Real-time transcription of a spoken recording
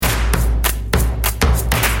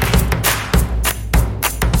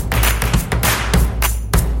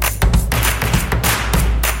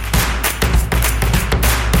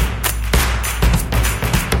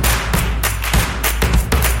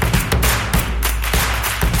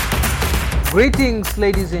Greetings,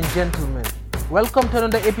 ladies and gentlemen. Welcome to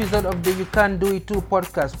another episode of the You Can Do It Too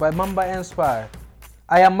podcast by Mamba Inspire.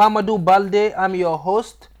 I am Mamadou Balde. I'm your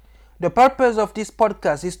host. The purpose of this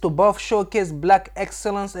podcast is to both showcase black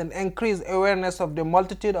excellence and increase awareness of the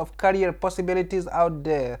multitude of career possibilities out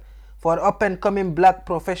there for up-and-coming black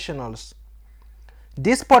professionals.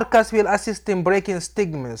 This podcast will assist in breaking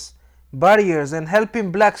stigmas, barriers, and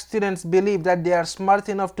helping black students believe that they are smart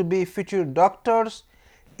enough to be future doctors,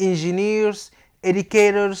 engineers,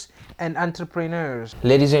 educators, and entrepreneurs.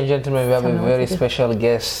 Ladies and gentlemen, we have a very special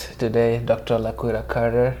guest today, Dr. Laquita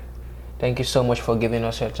Carter. Thank you so much for giving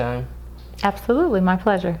us your time. Absolutely, my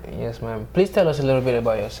pleasure. Yes, ma'am. Please tell us a little bit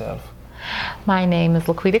about yourself. My name is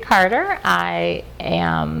Laquita Carter. I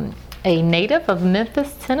am a native of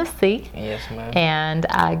Memphis, Tennessee. Yes, ma'am. And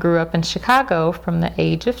I grew up in Chicago from the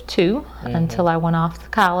age of 2 until I went off to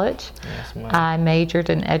college. Yes, ma'am. I majored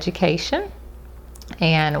in education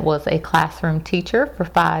and was a classroom teacher for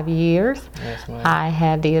 5 years. Yes, ma'am. I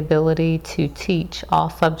had the ability to teach all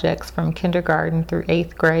subjects from kindergarten through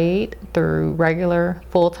 8th grade through regular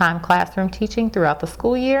full-time classroom teaching throughout the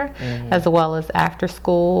school year, as well as after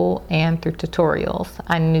school and through tutorials.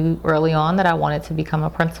 I knew early on that I wanted to become a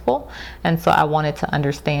principal, and so I wanted to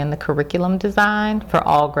understand the curriculum design for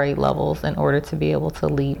all grade levels in order to be able to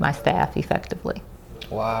lead my staff effectively.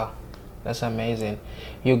 Wow, that's amazing.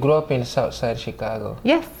 You grew up in Southside Chicago.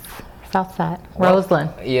 Yes, Southside,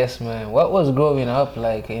 Roseland. Yes, ma'am. What was growing up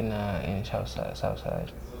like in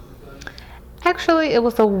Southside? Actually, it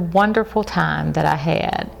was a wonderful time that I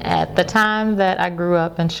had. At the time that I grew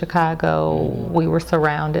up in Chicago, we were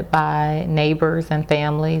surrounded by neighbors and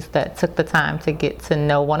families that took the time to get to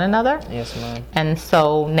know one another. Yes, ma'am. And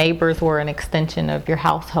so neighbors were an extension of your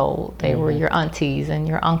household. They were your aunties and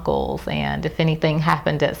your uncles. And if anything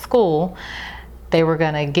happened at school, they were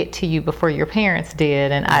going to get to you before your parents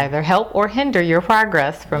did and either help or hinder your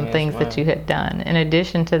progress from things that you had done. In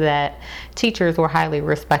addition to that, teachers were highly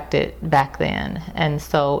respected back then. And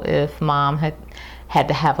so if mom had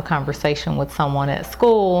to have a conversation with someone at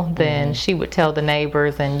school, then she would tell the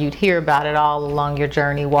neighbors, and you'd hear about it all along your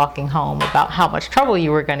journey walking home about how much trouble you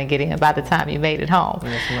were going to get in by the time you made it home.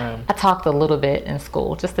 Yes, ma'am. I talked a little bit in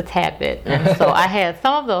school, just a tad bit. And so I had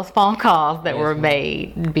some of those phone calls that were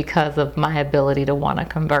made because of my ability to want to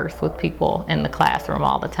converse with people in the classroom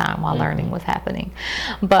all the time while learning was happening.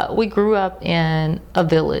 But we grew up in a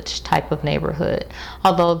village type of neighborhood.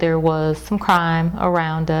 Although there was some crime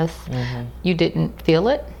around us, you didn't feel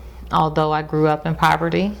it. Although I grew up in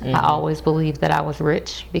poverty, I always believed that I was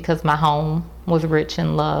rich because my home was rich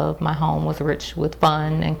in love. My home was rich with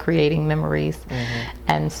fun and creating memories.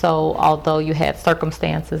 And so although you had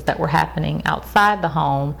circumstances that were happening outside the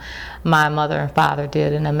home, my mother and father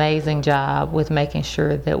did an amazing job with making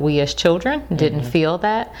sure that we as children didn't feel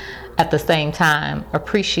that, at the same time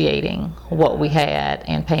appreciating what we had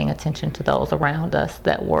and paying attention to those around us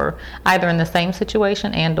that were either in the same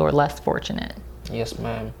situation and or less fortunate. Yes,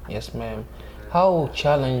 ma'am. Yes, ma'am. How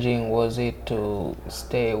challenging was it to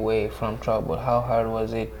stay away from trouble? How hard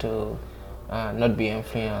was it to not be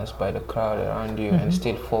influenced by the crowd around you and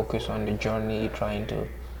still focus on the journey you're trying to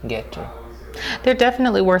get to? There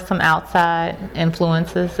definitely were some outside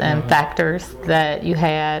influences and factors that you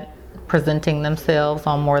had presenting themselves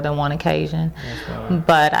on more than one occasion.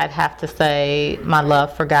 But I'd have to say my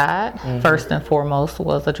love for God, first and foremost,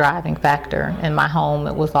 was a driving factor. In my home,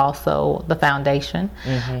 it was also the foundation.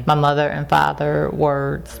 My mother and father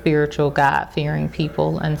were spiritual, God-fearing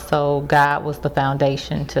people, and so God was the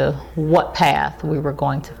foundation to what path we were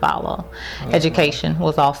going to follow. Education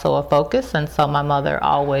was also a focus, and so my mother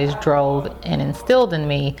always drove and instilled in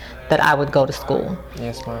me that I would go to school.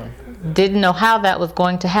 Yes, ma'am. Didn't know how that was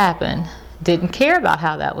going to happen. Didn't care about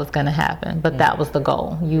how that was going to happen, but that was the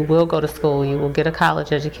goal. You will go to school, you will get a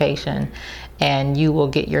college education, and you will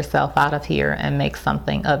get yourself out of here and make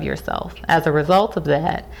something of yourself. As a result of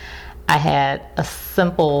that, I had a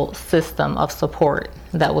simple system of support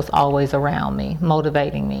that was always around me,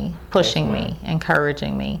 motivating me, pushing me,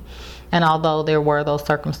 encouraging me. And although there were those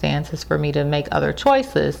circumstances for me to make other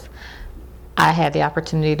choices, I had the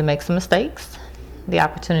opportunity to make some mistakes, the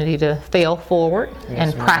opportunity to fail forward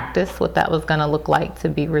and practice what that was going to look like to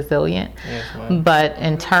be resilient. But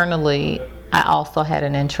internally, I also had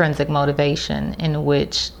an intrinsic motivation in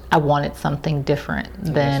which I wanted something different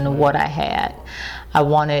than what I had. I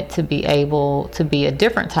wanted to be able to be a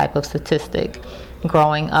different type of statistic.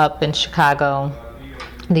 Growing up in Chicago,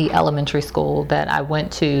 the elementary school that I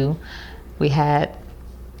went to, we had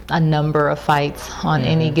a number of fights on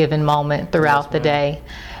any given moment throughout the day.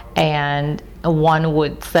 And one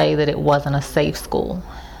would say that it wasn't a safe school.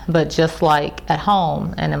 But just like at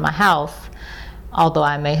home and in my house, although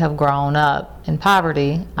I may have grown up in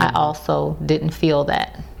poverty, I also didn't feel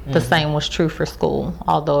that. The same was true for school.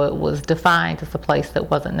 Although it was defined as a place that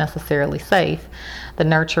wasn't necessarily safe, the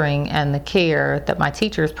nurturing and the care that my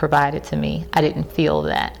teachers provided to me, I didn't feel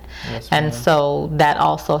that. Yes, and so that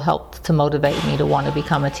also helped to motivate me to want to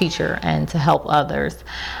become a teacher and to help others.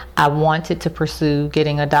 I wanted to pursue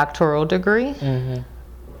getting a doctoral degree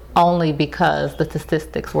only because the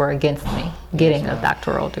statistics were against me getting a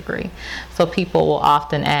doctoral degree. So people will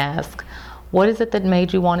often ask, what is it that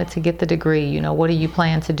made you want to get the degree? You know, what do you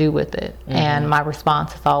plan to do with it? And my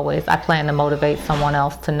response is always, I plan to motivate someone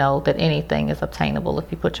else to know that anything is obtainable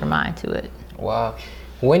if you put your mind to it. Wow.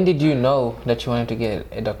 When did you know that you wanted to get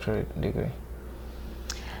a doctorate degree?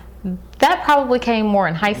 That probably came more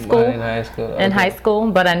in high school. In high school. Okay. In high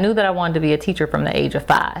school, but I knew that I wanted to be a teacher from the age of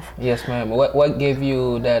 5. Yes, ma'am. What gave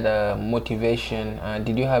you that motivation?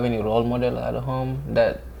 Did you have any role model at home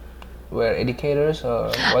that were educators,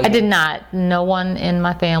 or? I did not. No one in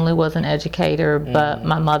my family was an educator, but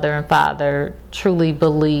my mother and father truly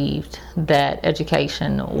believed that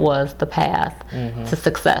education was the path to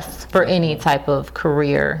success for any type of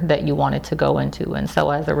career that you wanted to go into. And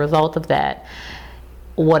so as a result of that,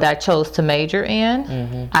 what I chose to major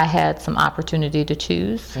in, I had some opportunity to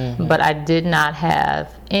choose, but I did not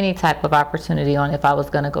have any type of opportunity on if I was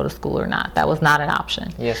going to go to school or not. That was not an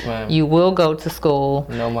option. Yes, ma'am. You will go to school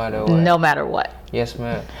no matter what. No matter what. Yes,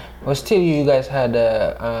 ma'am. But still, you guys had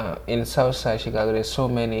in Southside Chicago, there's so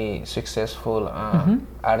many successful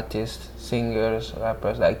artists, singers,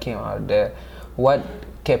 rappers that came out there. What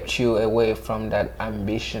kept you away from that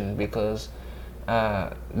ambition? Because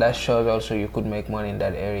that shows also you could make money in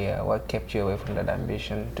that area. What kept you away from that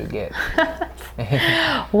ambition to get?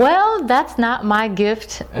 Well, that's not my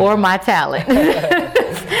gift or my talent.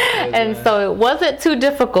 And so it wasn't too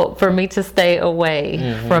difficult for me to stay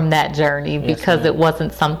away from that journey because it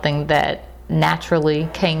wasn't something that naturally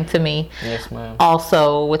came to me. Yes, ma'am.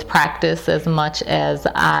 Also, with practice, as much as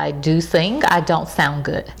I do sing, I don't sound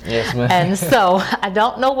good. Yes, ma'am. And so I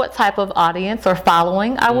don't know what type of audience or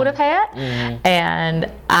following I would have had.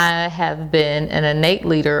 And I have been an innate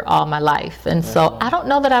leader all my life. And so I don't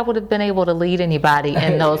know that I would have been able to lead anybody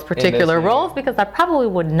in those particular roles because I probably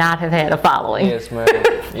would not have had a following. Yes, ma'am.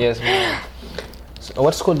 Yes, ma'am. So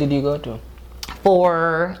what school did you go to?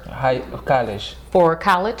 For college. For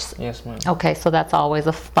college? Yes, ma'am. Okay, so that's always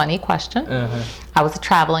a funny question. I was a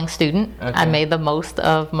traveling student. Okay. I made the most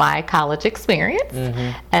of my college experience.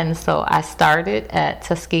 And so I started at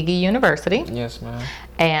Tuskegee University. Yes, ma'am.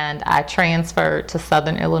 And I transferred to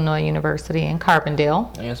Southern Illinois University in Carbondale.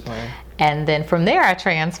 Yes, ma'am. And then from there I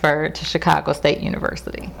transferred to Chicago State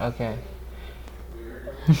University. Okay.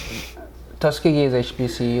 Tuskegee is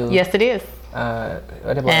HBCU. Yes, it is.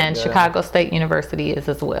 What about and Chicago State University is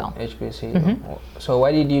as well. HBCU. So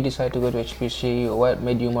why did you decide to go to HBCU? What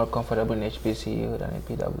made you more comfortable in HBCU than in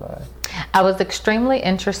PWI? I was extremely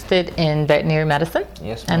interested in veterinary medicine.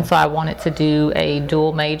 Yes, ma'am. And so I wanted to do a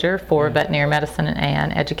dual major for veterinary medicine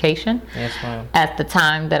and education. Yes, ma'am. At the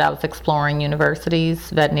time that I was exploring universities,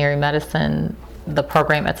 veterinary medicine, the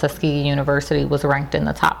program at Tuskegee University was ranked in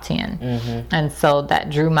the top 10. And so that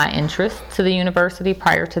drew my interest to the university.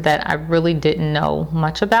 Prior to that, I really didn't know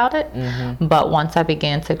much about it. But once I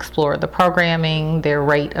began to explore the programming, their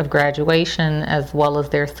rate of graduation, as well as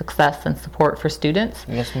their success and support for students,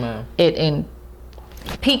 yes, ma'am, it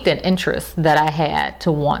piqued an interest that I had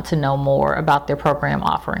to want to know more about their program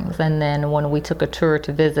offerings. And then when we took a tour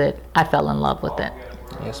to visit, I fell in love with it.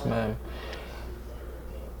 Yes, ma'am.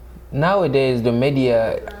 Nowadays, the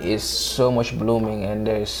media is so much blooming, and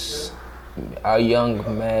there's a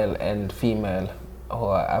young male and female who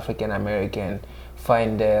are African American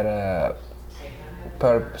find their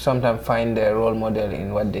sometimes find their role model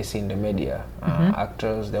in what they see in the media.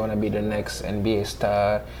 Actors, they want to be the next NBA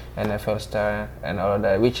star, NFL star, and all of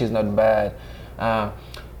that, which is not bad.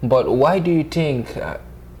 But why do you think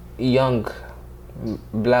young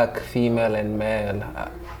black female and male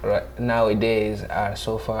nowadays are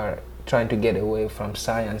so far trying to get away from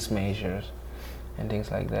science majors and things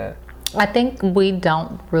like that? I think we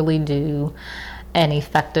don't really do an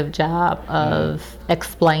effective job of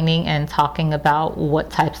explaining and talking about what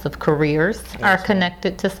types of careers are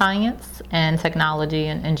connected to science and technology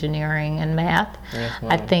and engineering and math. Yes,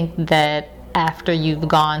 I think that after you've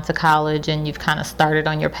gone to college and you've kind of started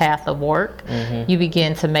on your path of work, you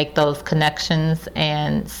begin to make those connections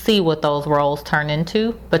and see what those roles turn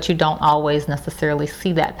into, but you don't always necessarily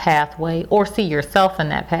see that pathway or see yourself in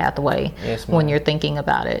that pathway when you're thinking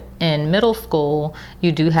about it. In middle school,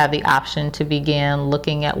 you do have the option to begin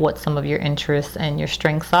looking at what some of your interests and your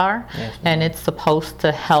strengths are, and it's supposed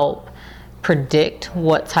to help predict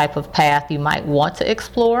what type of path you might want to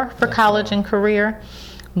explore for college and career.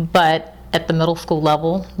 But at the middle school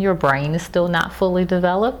level, your brain is still not fully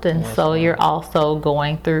developed, and so you're also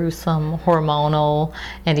going through some hormonal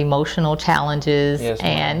and emotional challenges,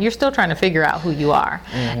 and you're still trying to figure out who you are.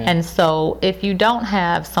 And so if you don't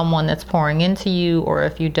have someone that's pouring into you, or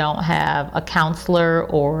if you don't have a counselor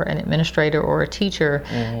or an administrator or a teacher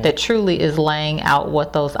that truly is laying out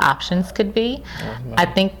what those options could be, I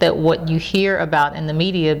think that what you hear about in the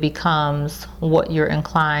media becomes what you're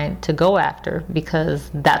inclined to go after, because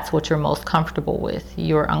that's what you're most comfortable with.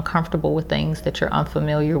 You're uncomfortable with things that you're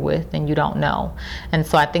unfamiliar with and you don't know. And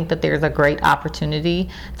so I think that there's a great opportunity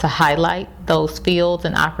to highlight those fields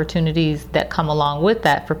and opportunities that come along with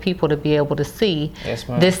that for people to be able to see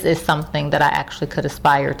this is something that I actually could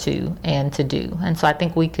aspire to and to do. And so I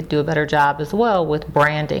think we could do a better job as well with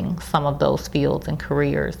branding some of those fields and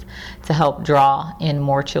careers to help draw in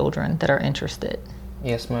more children that are interested.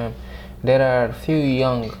 Yes, ma'am. There are few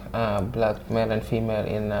young black male and female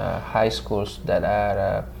in high schools that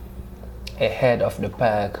are ahead of the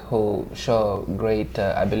pack, who show great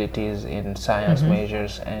abilities in science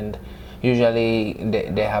measures, and usually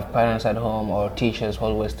they have parents at home or teachers who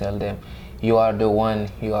always tell them, you are the one,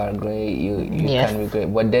 you are great, you can be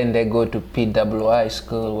great. But then they go to PWI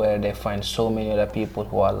school where they find so many other people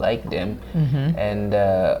who are like them, and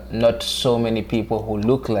not so many people who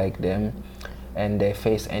look like them, and they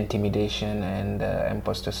face intimidation and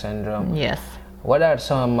imposter syndrome. What are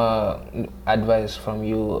some advice from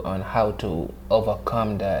you on how to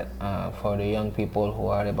overcome that for the young people who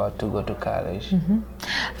are about to go to college?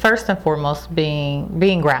 First and foremost,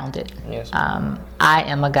 being grounded. I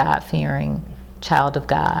am a God-fearing child of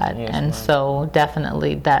God, and so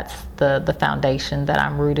definitely that's the foundation that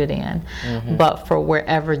I'm rooted in. But for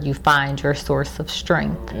wherever you find your source of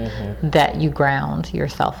strength, that you ground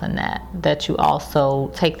yourself in that you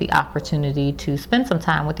also take the opportunity to spend some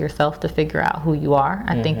time with yourself to figure out who you are.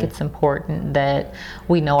 I think it's important that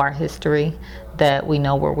we know our history, that we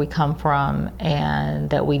know where we come from, and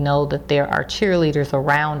that we know that there are cheerleaders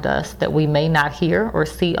around us that we may not hear or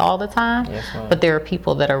see all the time, but there are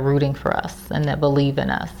people that are rooting for us and that believe in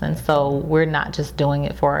us. And so we're not just doing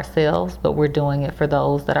it for ourselves, but we're doing it for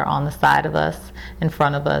those that are on the side of us, in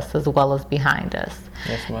front of us, as well as behind us.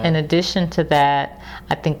 In addition to that,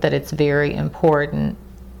 I think that it's very important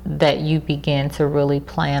that you begin to really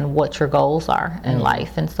plan what your goals are in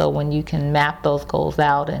life. And so when you can map those goals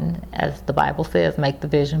out and, as the Bible says, make the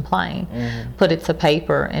vision plain, put it to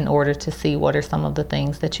paper in order to see what are some of the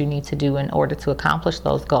things that you need to do in order to accomplish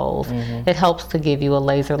those goals, it helps to give you a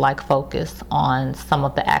laser-like focus on some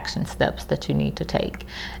of the action steps that you need to take.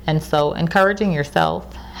 And so encouraging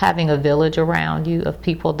yourself, having a village around you of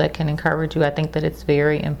people that can encourage you, I think that it's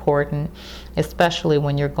very important, especially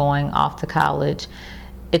when you're going off to college.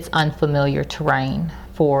 It's unfamiliar terrain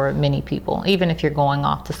for many people, even if you're going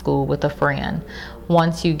off to school with a friend.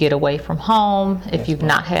 Once you get away from home, if you've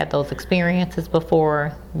not had those experiences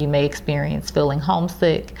before, you may experience feeling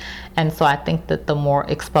homesick. And so I think that the more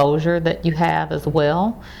exposure that you have as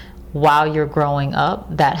well while you're growing up,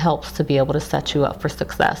 that helps to be able to set you up for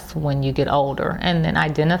success when you get older. And then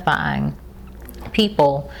identifying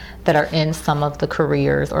people that are in some of the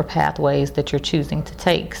careers or pathways that you're choosing to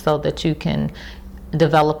take, so that you can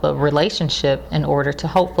develop a relationship in order to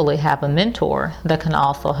hopefully have a mentor that can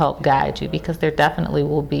also help guide you, because there definitely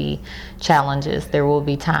will be challenges, there will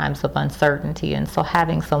be times of uncertainty, and so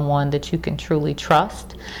having someone that you can truly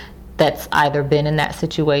trust that's either been in that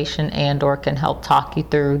situation and or can help talk you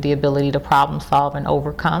through the ability to problem solve and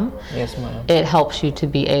overcome, it helps you to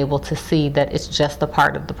be able to see that it's just a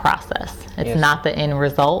part of the process. It's not the end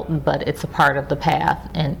result, but it's a part of the path,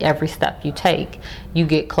 and every step you take, you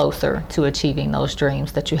get closer to achieving those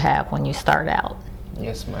dreams that you have when you start out.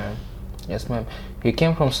 Yes, ma'am. Yes, ma'am. You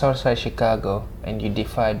came from Southside Chicago and you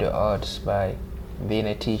defied the odds by being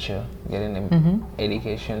a teacher, getting an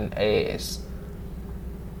education, a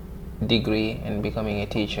degree, and becoming a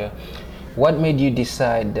teacher. What made you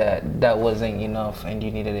decide that that wasn't enough and you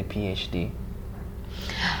needed a PhD?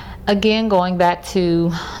 Again, going back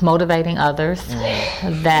to motivating others,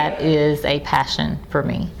 that is a passion for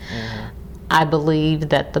me. I believe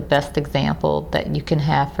that the best example that you can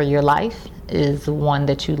have for your life is one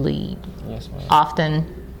that you lead. Often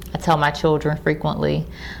I tell my children frequently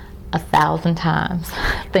 1,000 times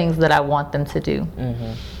things that I want them to do.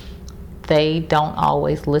 They don't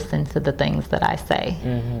always listen to the things that I say,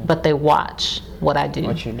 but they watch what I do.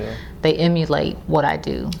 What you do. They emulate what I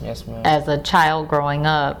do. Yes, ma'am. As a child growing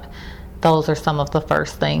up, those are some of the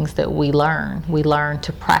first things that we learn. We learn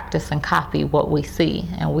to practice and copy what we see,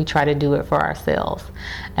 and we try to do it for ourselves.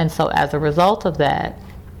 And so as a result of that,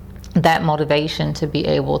 that motivation to be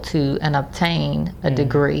able to and obtain a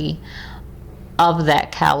degree of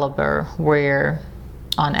that caliber, where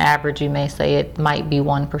on average you may say it might be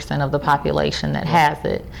 1% of the population that has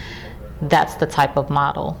it, that's the type of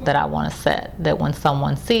model that I want to set. That when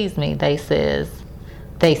someone sees me, they say,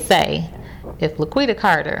 if Laquita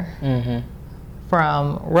Carter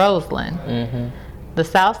from Roseland, the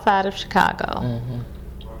south side of Chicago,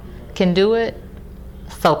 can do it,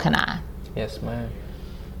 so can I. Yes, ma'am.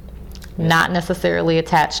 Not necessarily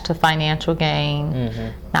attached to financial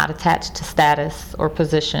gain, not attached to status or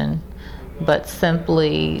position, but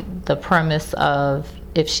simply the premise of,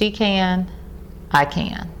 if she can, I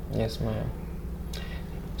can. Yes, ma'am.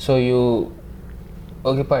 So you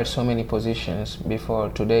occupied so many positions before.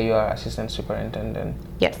 Today you are assistant superintendent.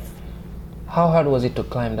 Yes. How hard was it to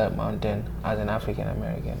climb that mountain as an African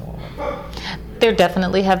American woman? There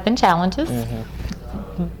definitely have been challenges,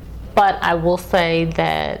 but I will say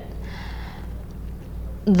that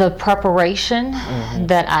the preparation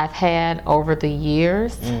that I've had over the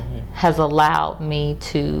years has allowed me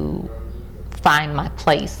to find my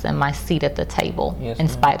place and my seat at the table, Yes, in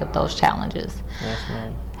ma'am. spite of those challenges. Yes,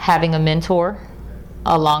 ma'am. Having a mentor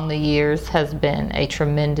along the years has been a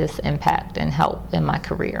tremendous impact and help in my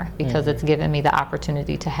career, because it's given me the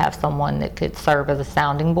opportunity to have someone that could serve as a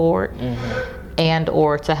sounding board and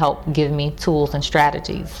or to help give me tools and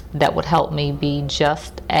strategies that would help me be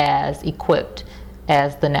just as equipped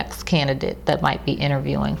as the next candidate that might be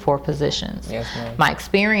interviewing for positions. Yes, ma'am. My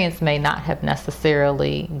experience may not have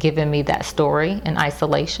necessarily given me that story in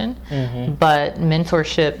isolation, but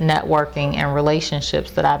mentorship, networking, and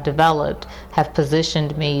relationships that I've developed have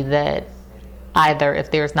positioned me that either if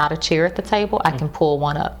there's not a chair at the table, I can pull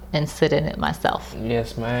one up and sit in it myself.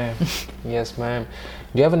 Yes, ma'am. Yes, ma'am.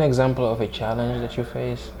 Do you have an example of a challenge that you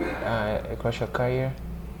face across your career?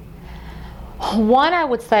 One I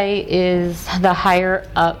would say is the higher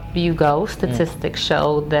up you go, statistics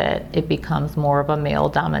show that it becomes more of a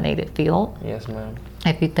male-dominated field. Yes, ma'am.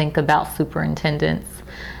 If you think about superintendents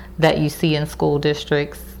that you see in school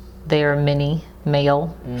districts, there are many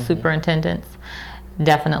male superintendents,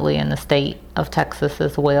 definitely in the state of Texas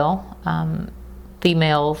as well.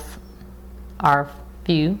 Females are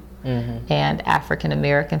few, and African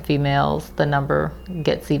American females, the number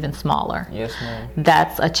gets even smaller. Yes, ma'am.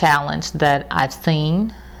 That's a challenge that I've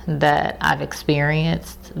seen, that I've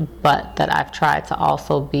experienced, but that I've tried to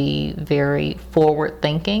also be very forward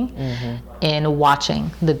thinking in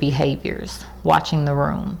watching the behaviors, watching the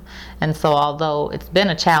room. And so although it's been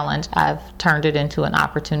a challenge, I've turned it into an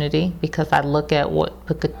opportunity, because I look at what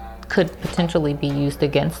could potentially be used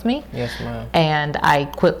against me. Yes, ma'am. And I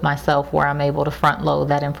equip myself where I'm able to front load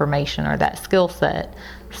that information or that skill set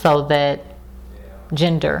so that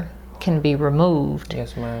gender can be removed.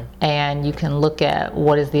 Yes, ma'am. And you can look at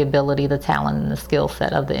what is the ability, the talent, and the skill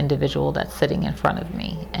set of the individual that's sitting in front of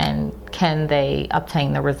me, and can they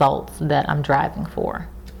obtain the results that I'm driving for.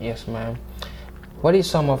 Yes, ma'am. What is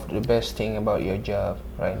some of the best thing about your job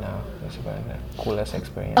right now? What's the coolest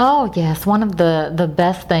experience? Oh yes, one of the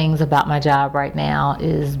best things about my job right now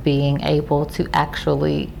is being able to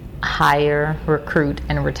actually hire, recruit,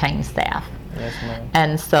 and retain staff. Yes, ma'am.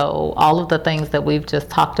 And so all of the things that we've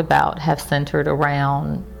just talked about have centered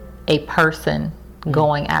around a person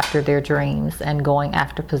going after their dreams and going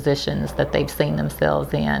after positions that they've seen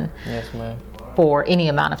themselves in Yes, ma'am. for any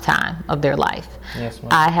amount of time of their life. Yes,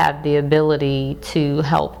 ma'am. I have the ability to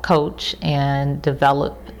help coach and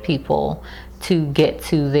develop people to get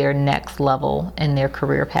to their next level in their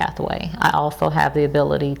career pathway. I also have the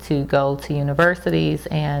ability to go to universities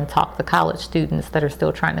and talk to college students that are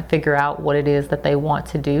still trying to figure out what it is that they want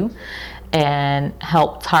to do, and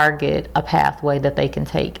help target a pathway that they can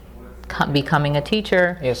take, becoming a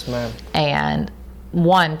teacher. Yes, ma'am. And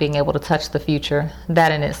one, being able to touch the future,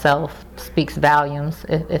 that in itself speaks volumes.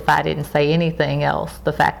 If I didn't say anything else,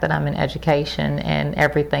 the fact that I'm in education and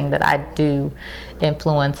everything that I do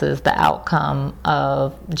influences the outcome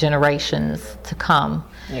of generations to come,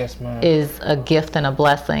 Yes, ma'am. is a gift and a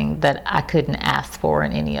blessing that I couldn't ask for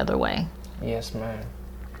in any other way. Yes, ma'am.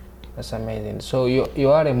 That's amazing. So you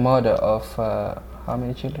are a mother of how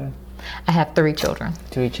many children? I have 3 children.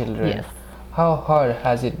 3 children. Yes. How hard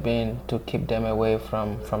has it been to keep them away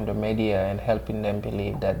from the media and helping them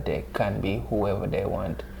believe that they can be whoever they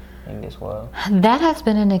want in this world? That has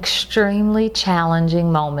been an extremely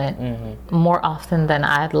challenging moment, more often than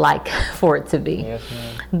I'd like for it to be. Yes,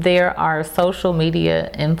 ma'am. There are social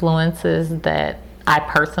media influences that I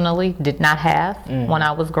personally did not have when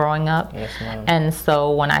I was growing up. Yes, ma'am. And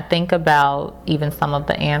so when I think about even some of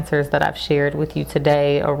the answers that I've shared with you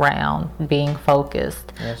today around being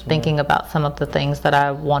focused, Yes, ma'am. thinking about some of the things that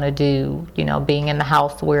I want to do, you know, being in the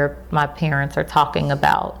house where my parents are talking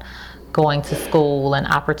about going to school and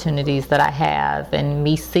opportunities that I have, and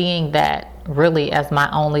me seeing that really as my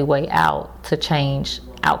only way out to change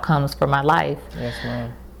outcomes for my life, Yes,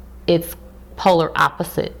 ma'am. it's polar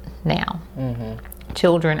opposite now.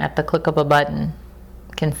 Children at the click of a button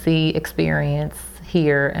can see, experience,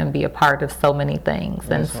 hear, and be a part of so many things.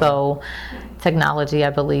 And so technology, I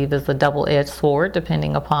believe, is a double-edged sword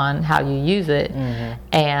depending upon how you use it.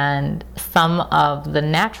 And some of the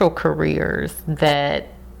natural careers that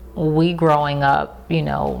we growing up, you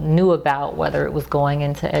know, knew about, whether it was going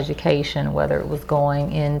into education, whether it was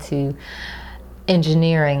going into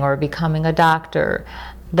engineering or becoming a doctor,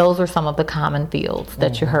 those are some of the common fields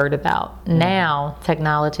that you heard about. Now,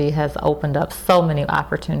 technology has opened up so many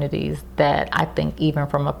opportunities that I think even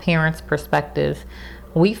from a parent's perspective,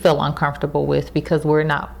 we feel uncomfortable with because we're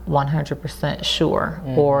not 100% sure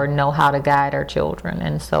or know how to guide our children.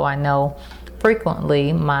 And so I know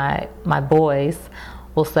frequently my boys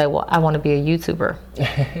will say, well, I want to be a YouTuber.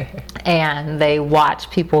 And they watch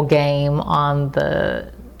people game on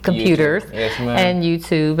the computers Yes, ma'am. and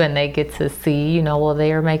YouTube, and they get to see, you know, well,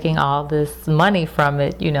 they are making all this money from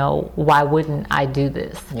it, you know, why wouldn't I do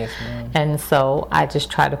this? Yes, ma'am. And so I just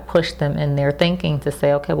try to push them in their thinking to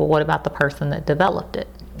say, okay, well, what about the person that developed it?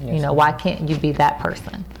 You know, why can't you be that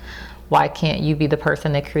person? Why can't you be the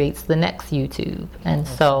person that creates the next YouTube? And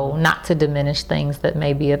so not to diminish things that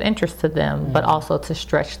may be of interest to them, but also to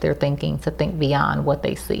stretch their thinking to think beyond what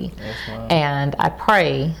they see. Yes, ma'am. And I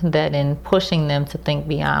pray that in pushing them to think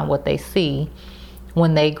beyond what they see,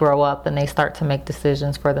 when they grow up and they start to make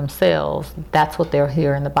decisions for themselves, that's what they'll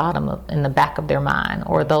hear in the back of their mind,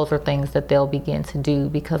 or those are things that they'll begin to do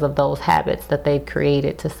because of those habits that they've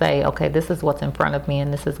created to say, okay, this is what's in front of me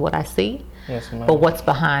and this is what I see. Yes, ma'am. But what's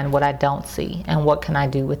behind what I don't see, and what can I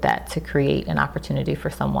do with that to create an opportunity for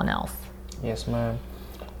someone else? Yes, ma'am.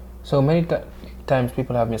 So many times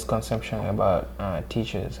people have misconception about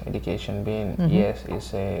teachers' education being, yes,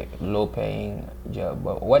 it's a low-paying job,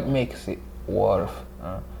 but what makes it worth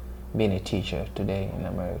being a teacher today in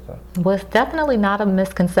America? Well, it's definitely not a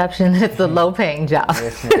misconception that it's a low-paying job.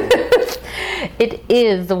 Yes, ma'am. It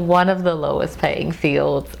is one of the lowest paying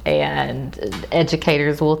fields, and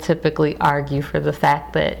educators will typically argue for the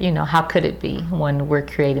fact that, you know, how could it be when we're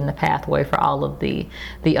creating the pathway for all of the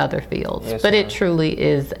other fields? Yes, but ma'am. it truly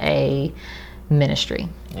is a ministry.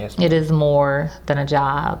 Yes, It is more than a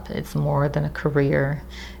job. It's more than a career.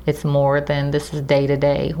 It's more than this is day to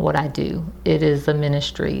day what I do. It is a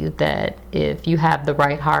ministry that if you have the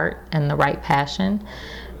right heart and the right passion,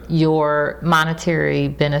 your monetary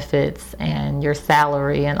benefits and your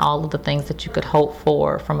salary and all of the things that you could hope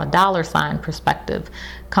for from a dollar sign perspective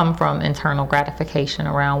come from internal gratification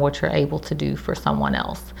around what you're able to do for someone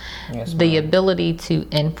else. Yes, The ma'am. ability to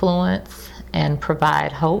influence and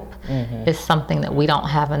provide hope is something that we don't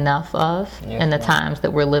have enough of Yes, in the ma'am. times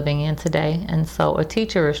that we're living in today. And so a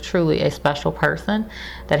teacher is truly a special person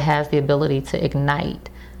that has the ability to ignite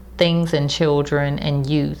things in children and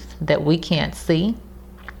youth that we can't see,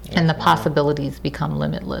 and the possibilities become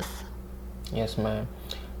limitless. Yes, ma'am.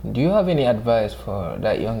 Do you have any advice for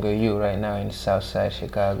that younger you right now in Southside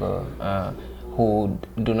Chicago who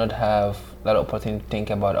do not have that opportunity to think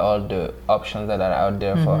about all the options that are out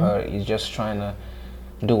there for her? Is just trying to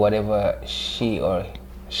do whatever she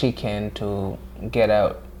can to get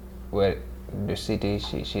out where the city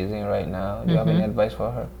she's in right now. Do you have any advice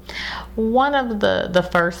for her? One of the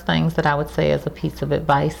first things that I would say as a piece of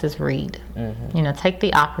advice is read. You know, take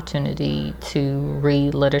the opportunity to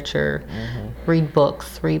read literature, read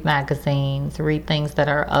books, read magazines, read things that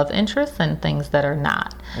are of interest and things that are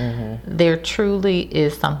not. There truly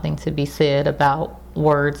is something to be said about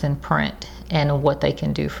words in print and what they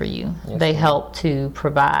can do for you. They help to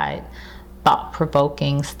provide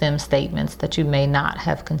thought-provoking STEM statements that you may not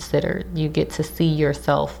have considered. You get to see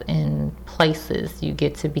yourself in places. You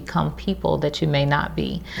get to become people that you may not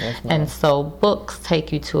be. Yes, ma'am. And so books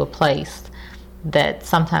take you to a place that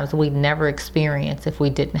sometimes we'd never experience if we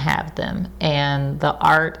didn't have them. And the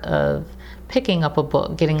art of picking up a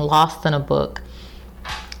book, getting lost in a book,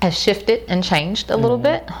 has shifted and changed a little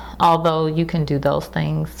bit, although you can do those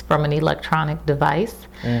things from an electronic device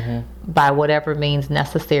by whatever means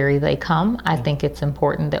necessary they come. I think it's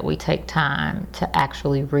important that we take time to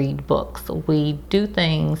actually read books. We do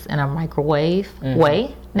things in a microwave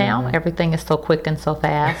way now. Everything is so quick and so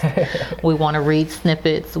fast. We want to read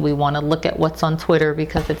snippets. We want to look at what's on Twitter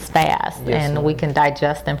because it's fast, and we can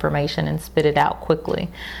digest information and spit it out quickly.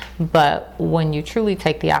 But when you truly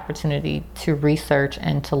take the opportunity to research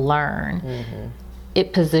and to learn,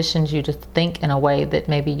 it positions you to think in a way that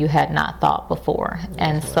maybe you had not thought before.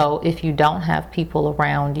 And so if you don't have people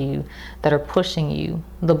around you that are pushing you,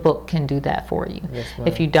 the book can do that for you.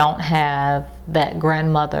 If you don't have that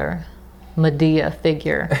grandmother Medea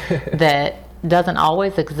figure that doesn't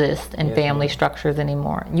always exist in family structures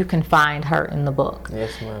anymore, you can find her in the book.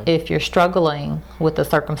 If you're struggling with a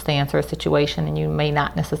circumstance or a situation and you may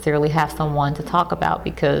not necessarily have someone to talk about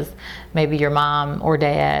because maybe your mom or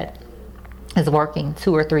dad is working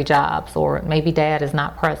 2 or 3 jobs, or maybe dad is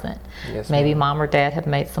not present. Maybe mom or dad have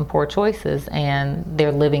made some poor choices and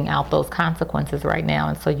they're living out those consequences right now,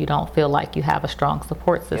 and so you don't feel like you have a strong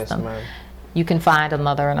support system. You can find a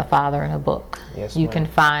mother and a father in a book. You can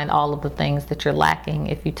find all of the things that you're lacking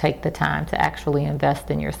if you take the time to actually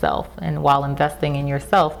invest in yourself. And while investing in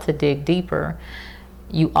yourself to dig deeper,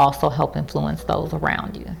 you also help influence those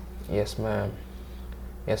around you. Yes, ma'am.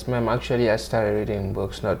 Yes, ma'am. Actually, I started reading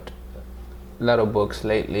books, not a lot of books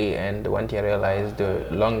lately, and one thing I realized, the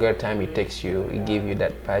longer time it takes you, it gives you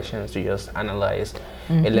that passion to just analyze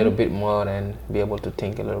a little bit more and be able to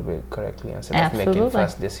think a little bit correctly instead of making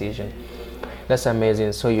fast decisions. That's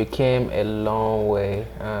amazing. So you came a long way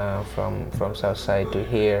from Southside to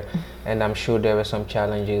here, and I'm sure there were some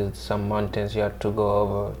challenges, some mountains you had to go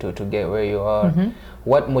over to get where you are.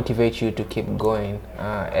 What motivates you to keep going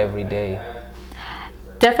every day?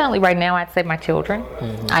 Definitely right now I'd say my children.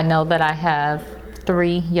 I know that I have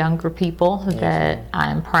 3 younger people that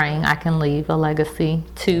I'm praying I can leave a legacy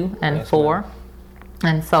to and for.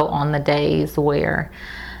 And so on the days where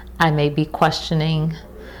I may be questioning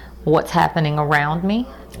what's happening around me,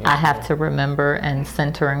 I have to remember and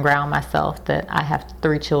center and ground myself that I have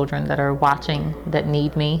 3 children that are watching, that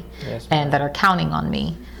need me, and that are counting on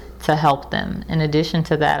me to help them. In addition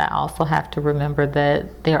to that, I also have to remember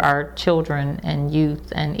that there are children and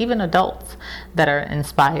youth and even adults that are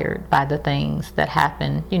inspired by the things that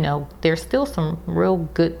happen. You know, there's still some real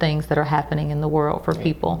good things that are happening in the world for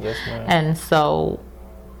people. And so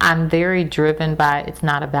I'm very driven by, it's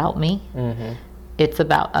not about me. It's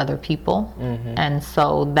about other people. And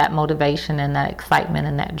so that motivation and that excitement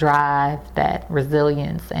and that drive, that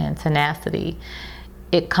resilience and tenacity,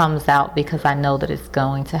 it comes out because I know that it's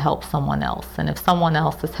going to help someone else. And if someone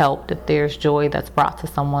else is helped, if there's joy that's brought to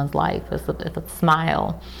someone's life, if a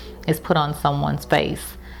smile is put on someone's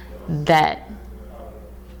face, that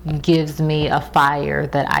gives me a fire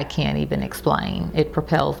that I can't even explain. It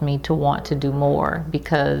propels me to want to do more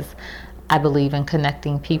because I believe in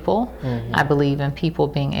connecting people. I believe in people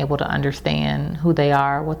being able to understand who they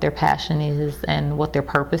are, what their passion is, and what their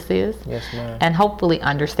purpose is. And hopefully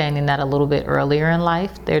understanding that a little bit earlier in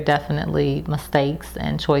life. There are definitely mistakes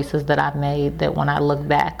and choices that I've made that when I look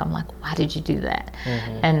back, I'm like, why did you do that?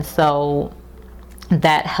 And so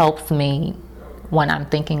that helps me when I'm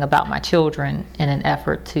thinking about my children in an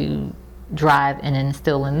effort to drive and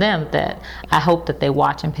instill in them that I hope that they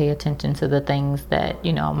watch and pay attention to the things that,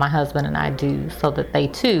 you know, my husband and I do, so that they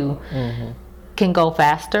too can go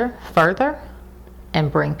faster, further, and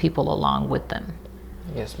bring people along with them.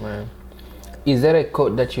 Yes, ma'am. Is there a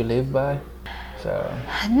quote that you live by?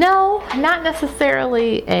 No, not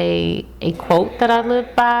necessarily a quote that I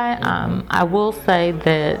live by. I will say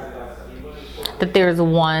that there's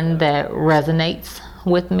one that resonates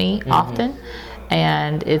with me often.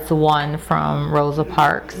 And it's one from Rosa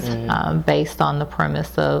Parks, based on the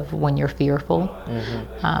premise of when you're fearful.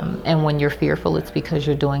 And when you're fearful, it's because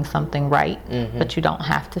you're doing something right, but you don't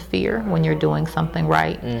have to fear when you're doing something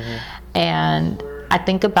right. And I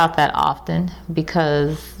think about that often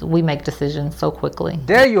because we make decisions so quickly.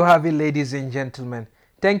 There you have it, ladies and gentlemen.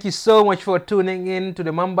 Thank you so much for tuning in to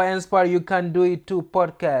the Mamba Inspire You Can Do It Too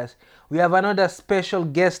podcast. We have another special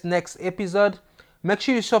guest next episode. Make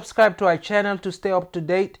sure you subscribe to our channel to stay up to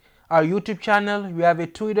date. Our YouTube channel, we have a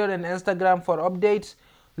Twitter and Instagram for updates.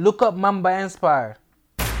 Look up Mamba Inspire.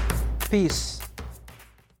 Peace.